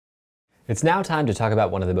It's now time to talk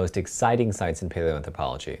about one of the most exciting sites in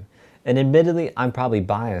paleoanthropology. And admittedly, I'm probably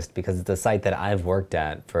biased because it's a site that I've worked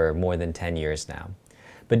at for more than 10 years now.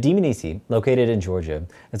 But Dmanisi, located in Georgia,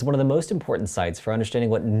 is one of the most important sites for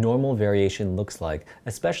understanding what normal variation looks like,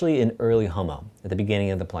 especially in early Homo, at the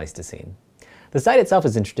beginning of the Pleistocene. The site itself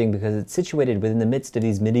is interesting because it's situated within the midst of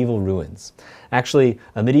these medieval ruins. Actually,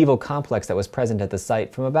 a medieval complex that was present at the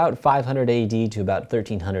site from about 500 AD to about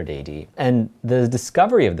 1300 AD. And the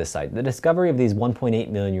discovery of the site, the discovery of these 1.8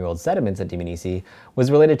 million year old sediments at Dmanisi, was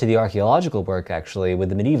related to the archaeological work actually with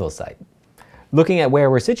the medieval site. Looking at where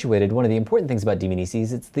we're situated, one of the important things about Dmanisi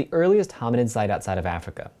is it's the earliest hominid site outside of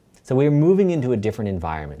Africa. So we're moving into a different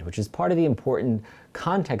environment, which is part of the important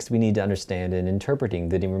context we need to understand in interpreting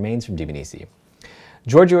the remains from Dmanisi.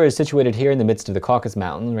 Georgia is situated here in the midst of the Caucasus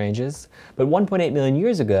mountain ranges, but 1.8 million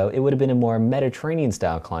years ago it would have been a more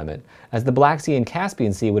Mediterranean-style climate, as the Black Sea and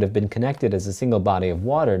Caspian Sea would have been connected as a single body of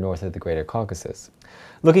water north of the Greater Caucasus.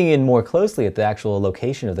 Looking in more closely at the actual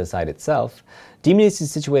location of the site itself, Dmanisi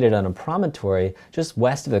is situated on a promontory just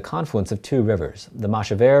west of the confluence of two rivers, the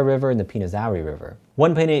Mashevera River and the Pinazauri River.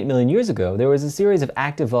 1.8 million years ago, there was a series of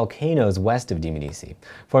active volcanoes west of Dmanisi,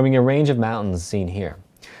 forming a range of mountains seen here.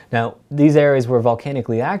 Now, these areas were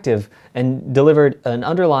volcanically active and delivered an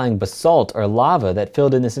underlying basalt or lava that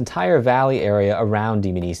filled in this entire valley area around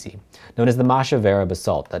Dmanisi, known as the Mashevera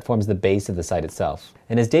basalt that forms the base of the site itself,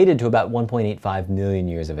 and is dated to about 1.85 million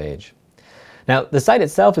years of age. Now, the site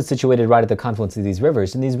itself is situated right at the confluence of these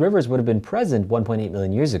rivers, and these rivers would have been present 1.8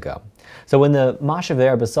 million years ago. So when the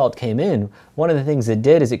Mashevera basalt came in, one of the things it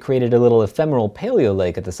did is it created a little ephemeral paleo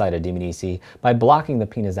lake at the site of Dmanisi by blocking the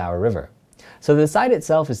Pinazauri River. So the site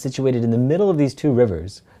itself is situated in the middle of these two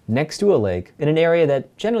rivers, next to a lake, in an area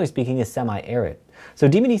that, generally speaking, is semi-arid. So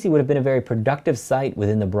Dmanisi would have been a very productive site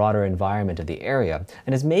within the broader environment of the area,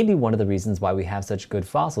 and is maybe one of the reasons why we have such good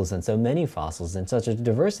fossils and so many fossils and such a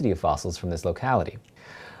diversity of fossils from this locality.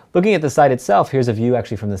 Looking at the site itself, here's a view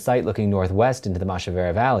actually from the site looking northwest into the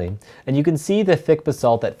Mashevera Valley, and you can see the thick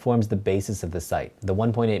basalt that forms the basis of the site, the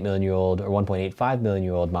 1.8 million year old or 1.85 million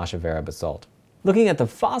year old Mashevera basalt. Looking at the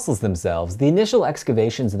fossils themselves, the initial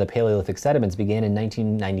excavations of the Paleolithic sediments began in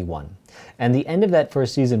 1991, and the end of that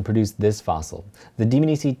first season produced this fossil, the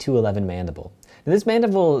Dmanisi 211 mandible. Now, this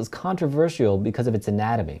mandible is controversial because of its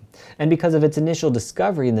anatomy, and because of its initial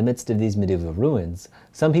discovery in the midst of these medieval ruins.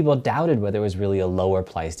 Some people doubted whether it was really a lower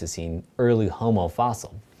Pleistocene early Homo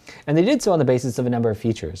fossil, and they did so on the basis of a number of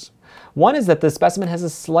features. One is that the specimen has a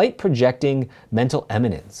slight projecting mental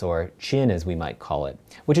eminence, or chin as we might call it,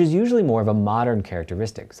 which is usually more of a modern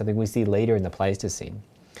characteristic, something we see later in the Pleistocene.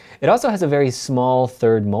 It also has a very small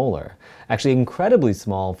third molar, actually incredibly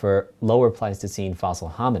small for lower Pleistocene fossil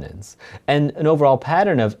hominins, and an overall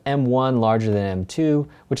pattern of M1 larger than M2,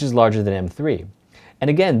 which is larger than M3. And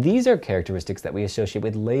again, these are characteristics that we associate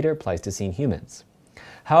with later Pleistocene humans.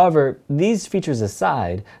 However, these features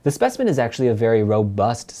aside, the specimen is actually a very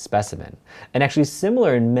robust specimen, and actually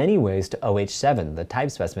similar in many ways to OH7, the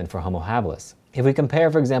type specimen for Homo habilis. If we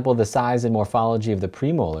compare, for example, the size and morphology of the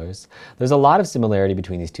premolars, there's a lot of similarity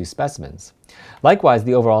between these two specimens. Likewise,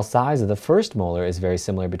 the overall size of the first molar is very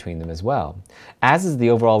similar between them as well, as is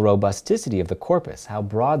the overall robusticity of the corpus, how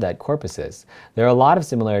broad that corpus is. There are a lot of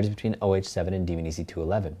similarities between OH7 and Dmanisi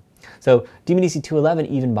 211. So Dmanisi 211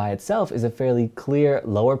 even by itself is a fairly clear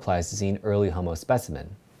lower Pleistocene early Homo specimen.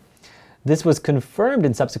 This was confirmed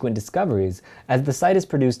in subsequent discoveries as the site has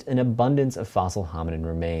produced an abundance of fossil hominin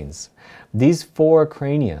remains. These 4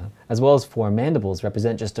 crania, as well as 4 mandibles,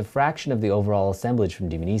 represent just a fraction of the overall assemblage from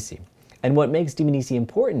Dmanisi. And what makes Dmanisi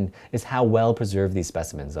important is how well preserved these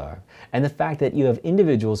specimens are, and the fact that you have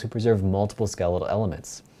individuals who preserve multiple skeletal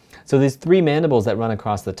elements. So these 3 mandibles that run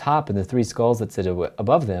across the top and the 3 skulls that sit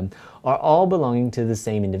above them are all belonging to the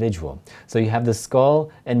same individual. So you have the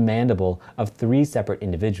skull and mandible of 3 separate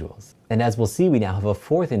individuals. And as we'll see, we now have a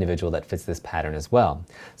 4th individual that fits this pattern as well.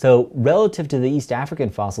 So relative to the East African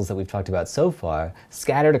fossils that we've talked about so far,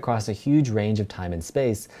 scattered across a huge range of time and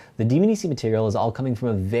space, the Dmanisi material is all coming from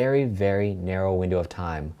a very, very narrow window of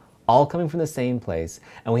time, all coming from the same place,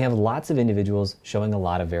 and we have lots of individuals showing a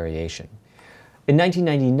lot of variation. In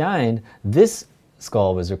 1999, this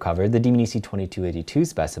skull was recovered, the Dmanisi 2282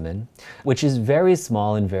 specimen, which is very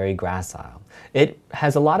small and very gracile. It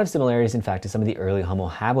has a lot of similarities, in fact, to some of the early Homo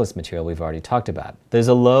habilis material we've already talked about. There's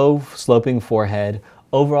a low sloping forehead,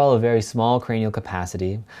 Overall, a very small cranial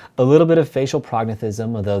capacity, a little bit of facial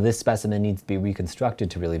prognathism, although this specimen needs to be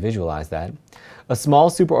reconstructed to really visualize that. A small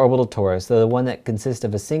supraorbital torus, the one that consists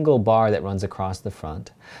of a single bar that runs across the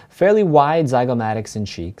front. Fairly wide zygomatics and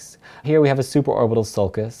cheeks. Here we have a supraorbital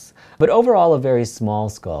sulcus, but overall a very small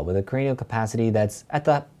skull with a cranial capacity that's at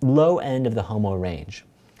the low end of the Homo range,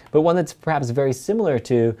 but one that's perhaps very similar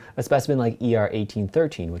to a specimen like ER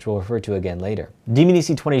 1813, which we'll refer to again later. Dmanisi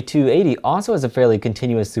 2280 also has a fairly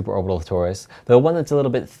continuous supraorbital torus, though one that's a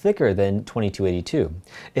little bit thicker than 2282.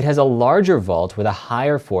 It has a larger vault with a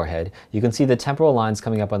higher forehead. You can see the temporal lines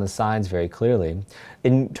coming up on the sides very clearly.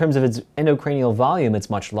 In terms of its endocranial volume, it's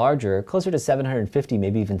much larger, closer to 750,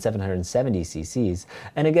 maybe even 770 cc's,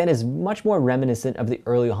 and again is much more reminiscent of the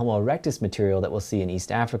early Homo erectus material that we'll see in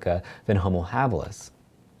East Africa than Homo habilis.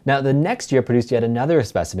 Now, the next year produced yet another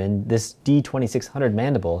specimen, this D2600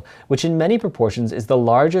 mandible, which in many proportions is the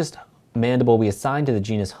largest mandible we assign to the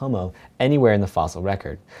genus Homo anywhere in the fossil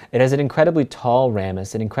record. It has an incredibly tall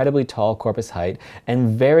ramus, an incredibly tall corpus height,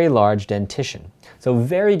 and very large dentition. So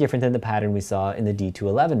very different than the pattern we saw in the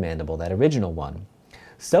D211 mandible, that original one.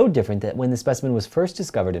 So different that when the specimen was first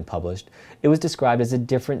discovered and published, it was described as a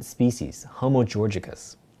different species, Homo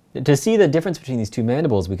georgicus. To see the difference between these two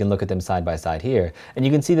mandibles, we can look at them side by side here, and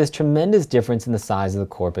you can see this tremendous difference in the size of the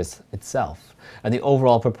corpus itself and the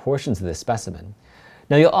overall proportions of this specimen.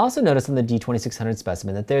 Now, you'll also notice on the D2600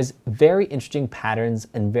 specimen that there's very interesting patterns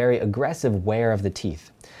and very aggressive wear of the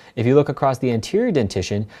teeth. If you look across the anterior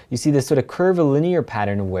dentition, you see this sort of curvilinear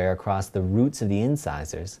pattern of wear across the roots of the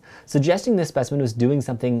incisors, suggesting this specimen was doing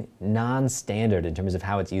something non-standard in terms of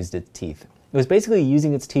how it's used its teeth. It was basically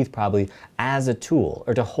using its teeth probably as a tool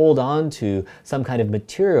or to hold on to some kind of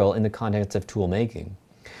material in the context of tool making.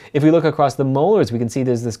 If we look across the molars, we can see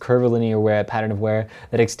there's this curvilinear wear, pattern of wear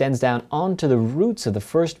that extends down onto the roots of the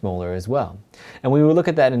first molar as well. And when we look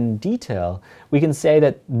at that in detail, we can say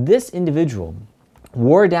that this individual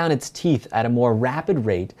wore down its teeth at a more rapid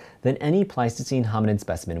rate than any Pleistocene hominid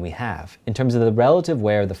specimen we have, in terms of the relative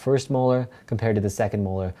wear of the first molar compared to the second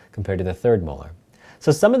molar compared to the third molar.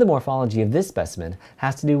 So some of the morphology of this specimen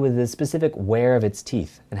has to do with the specific wear of its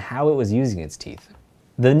teeth and how it was using its teeth.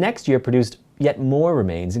 The next year produced yet more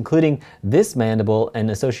remains, including this mandible and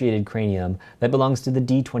associated cranium that belongs to the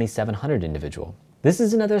D2700 individual. This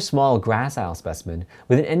is another small gracile specimen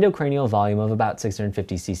with an endocranial volume of about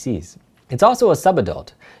 650 cc's. It's also a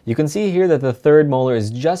subadult. You can see here that the third molar is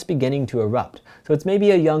just beginning to erupt, so it's maybe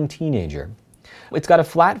a young teenager. It's got a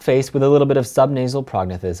flat face with a little bit of subnasal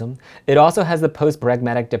prognathism. It also has the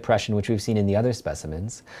post-bregmatic depression, which we've seen in the other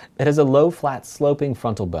specimens. It has a low, flat, sloping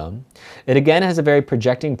frontal bone. It again has a very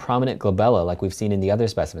projecting prominent glabella, like we've seen in the other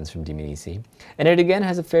specimens from Dmanisi. And it again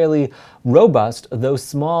has a fairly robust, though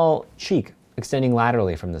small, cheek extending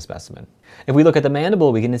laterally from the specimen. If we look at the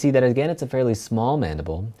mandible, we can see that again it's a fairly small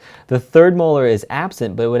mandible. The third molar is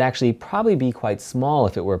absent, but it would actually probably be quite small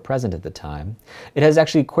if it were present at the time. It has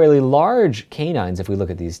actually fairly large canines if we look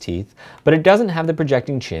at these teeth, but it doesn't have the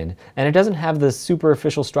projecting chin, and it doesn't have the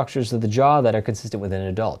superficial structures of the jaw that are consistent with an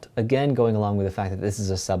adult, again going along with the fact that this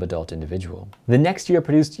is a subadult individual. The next year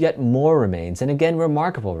produced yet more remains, and again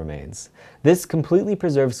remarkable remains. This completely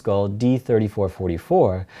preserved skull,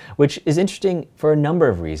 D3444, which is interesting for a number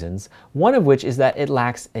of reasons, one of which is that it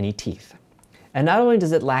lacks any teeth. And not only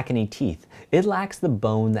does it lack any teeth, it lacks the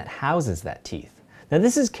bone that houses that teeth. Now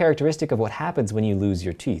this is characteristic of what happens when you lose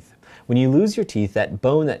your teeth. When you lose your teeth, that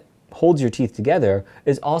bone that holds your teeth together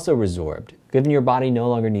is also resorbed, given your body no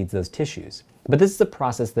longer needs those tissues. But this is a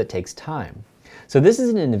process that takes time. So this is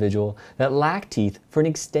an individual that lacked teeth for an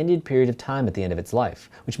extended period of time at the end of its life,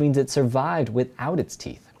 which means it survived without its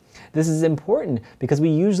teeth. This is important because we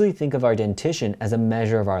usually think of our dentition as a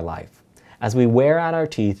measure of our life. As we wear out our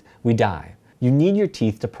teeth, we die. You need your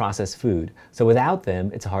teeth to process food, so without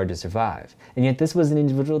them, it's hard to survive. And yet this was an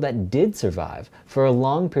individual that did survive for a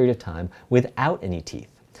long period of time without any teeth.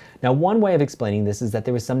 Now, one way of explaining this is that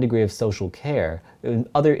there was some degree of social care,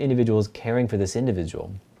 other individuals caring for this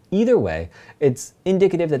individual. Either way, it's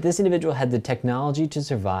indicative that this individual had the technology to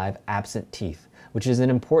survive absent teeth, which is an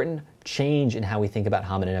important change in how we think about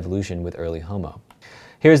hominin evolution with early Homo.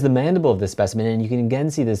 Here's the mandible of this specimen, and you can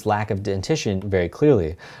again see this lack of dentition very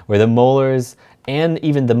clearly, where the molars and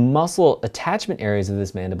even the muscle attachment areas of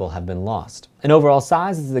this mandible have been lost. In overall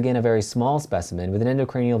size, this is again a very small specimen with an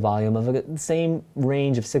endocranial volume of the same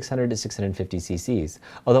range of 600 to 650 cc's,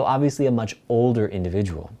 although obviously a much older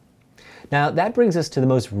individual. Now that brings us to the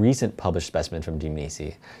most recent published specimen from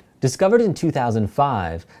Dmanisi. Discovered in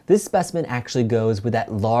 2005, this specimen actually goes with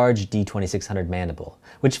that large D2600 mandible,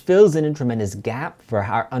 which fills in a tremendous gap for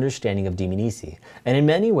our understanding of Dmanisi. And in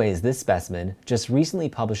many ways, this specimen, just recently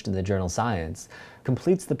published in the journal Science,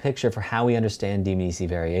 completes the picture for how we understand Dmanisi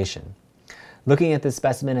variation. Looking at this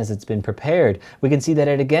specimen as it's been prepared, we can see that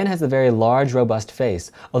it again has a very large, robust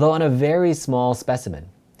face, although on a very small specimen.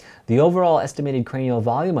 The overall estimated cranial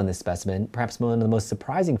volume on this specimen, perhaps one of the most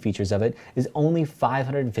surprising features of it, is only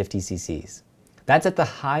 550 cc's. That's at the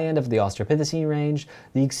high end of the Australopithecine range,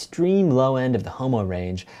 the extreme low end of the Homo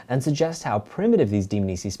range, and suggests how primitive these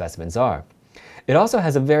Dmanisi specimens are. It also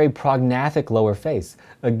has a very prognathic lower face,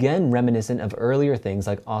 again reminiscent of earlier things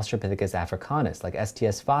like Australopithecus africanus, like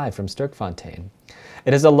STS5 from Sterkfontein.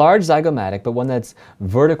 It has a large zygomatic, but one that's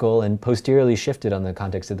vertical and posteriorly shifted on the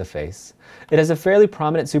context of the face. It has a fairly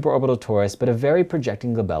prominent supraorbital torus, but a very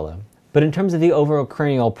projecting glabella. But in terms of the overall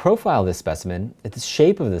cranial profile of this specimen, the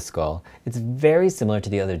shape of the skull, it's very similar to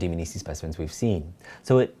the other Dmanisi specimens we've seen.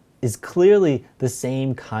 So it is clearly the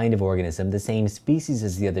same kind of organism, the same species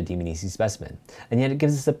as the other Dmanisi specimen. And yet it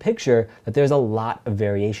gives us a picture that there's a lot of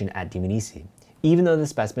variation at Dmanisi, even though the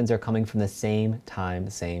specimens are coming from the same time,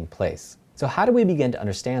 same place. So how do we begin to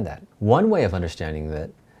understand that? One way of understanding that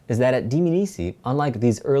is that at Dmanisi, unlike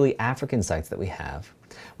these early African sites that we have,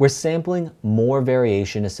 we're sampling more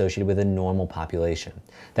variation associated with a normal population.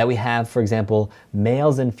 That we have, for example,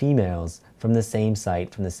 males and females from the same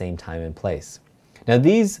site, from the same time and place. Now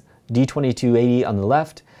these D2280 on the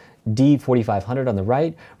left, D4500 on the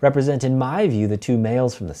right, represent, in my view, the two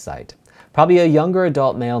males from the site. Probably a younger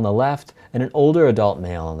adult male on the left and an older adult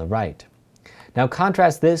male on the right. Now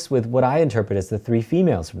contrast this with what I interpret as the three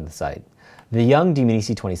females from the site. The young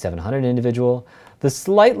Dmanisi 2700 individual, the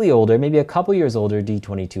slightly older, maybe a couple years older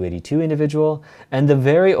D2282 individual, and the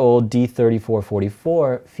very old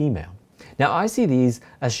D3444 female. Now I see these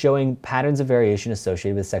as showing patterns of variation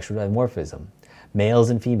associated with sexual dimorphism, males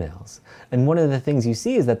and females. And one of the things you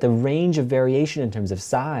see is that the range of variation in terms of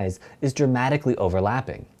size is dramatically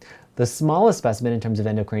overlapping. The smallest specimen in terms of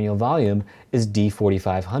endocranial volume is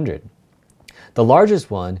D4500. The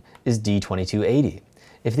largest one is D2280.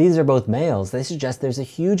 If these are both males, they suggest there's a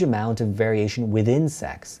huge amount of variation within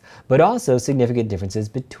sex, but also significant differences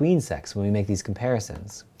between sex when we make these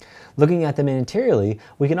comparisons. Looking at them interiorly,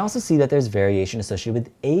 we can also see that there's variation associated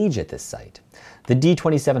with age at this site. The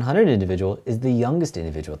D2700 individual is the youngest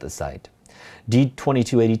individual at the site.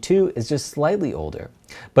 D2282 is just slightly older,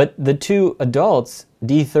 but the two adults,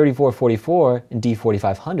 D3444 and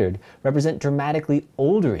D4500, represent dramatically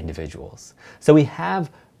older individuals. So we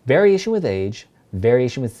have variation with age,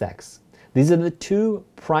 variation with sex. These are the two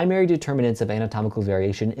primary determinants of anatomical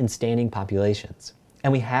variation in standing populations,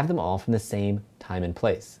 and we have them all from the same time and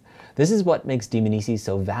place. This is what makes Dmanisi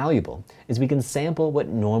so valuable, is we can sample what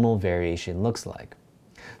normal variation looks like.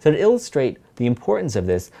 So to illustrate the importance of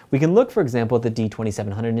this, we can look, for example, at the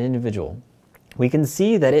D2700 individual. We can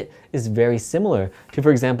see that it is very similar to,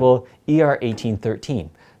 for example, ER1813,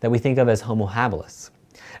 that we think of as Homo habilis.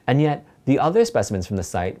 And yet, the other specimens from the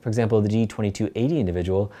site, for example, the D2280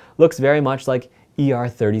 individual, looks very much like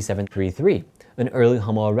ER3733, an early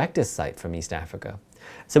Homo erectus site from East Africa.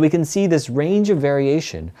 So we can see this range of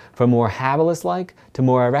variation from more habilis-like to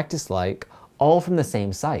more erectus-like, all from the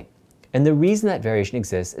same site. And the reason that variation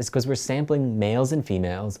exists is because we're sampling males and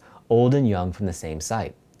females, old and young, from the same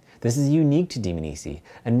site. This is unique to Dmanisi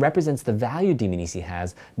and represents the value Dmanisi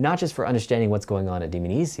has, not just for understanding what's going on at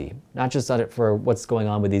Dmanisi, not just for what's going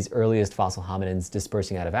on with these earliest fossil hominins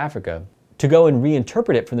dispersing out of Africa, to go and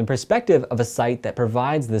reinterpret it from the perspective of a site that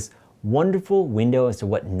provides this wonderful window as to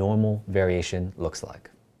what normal variation looks like.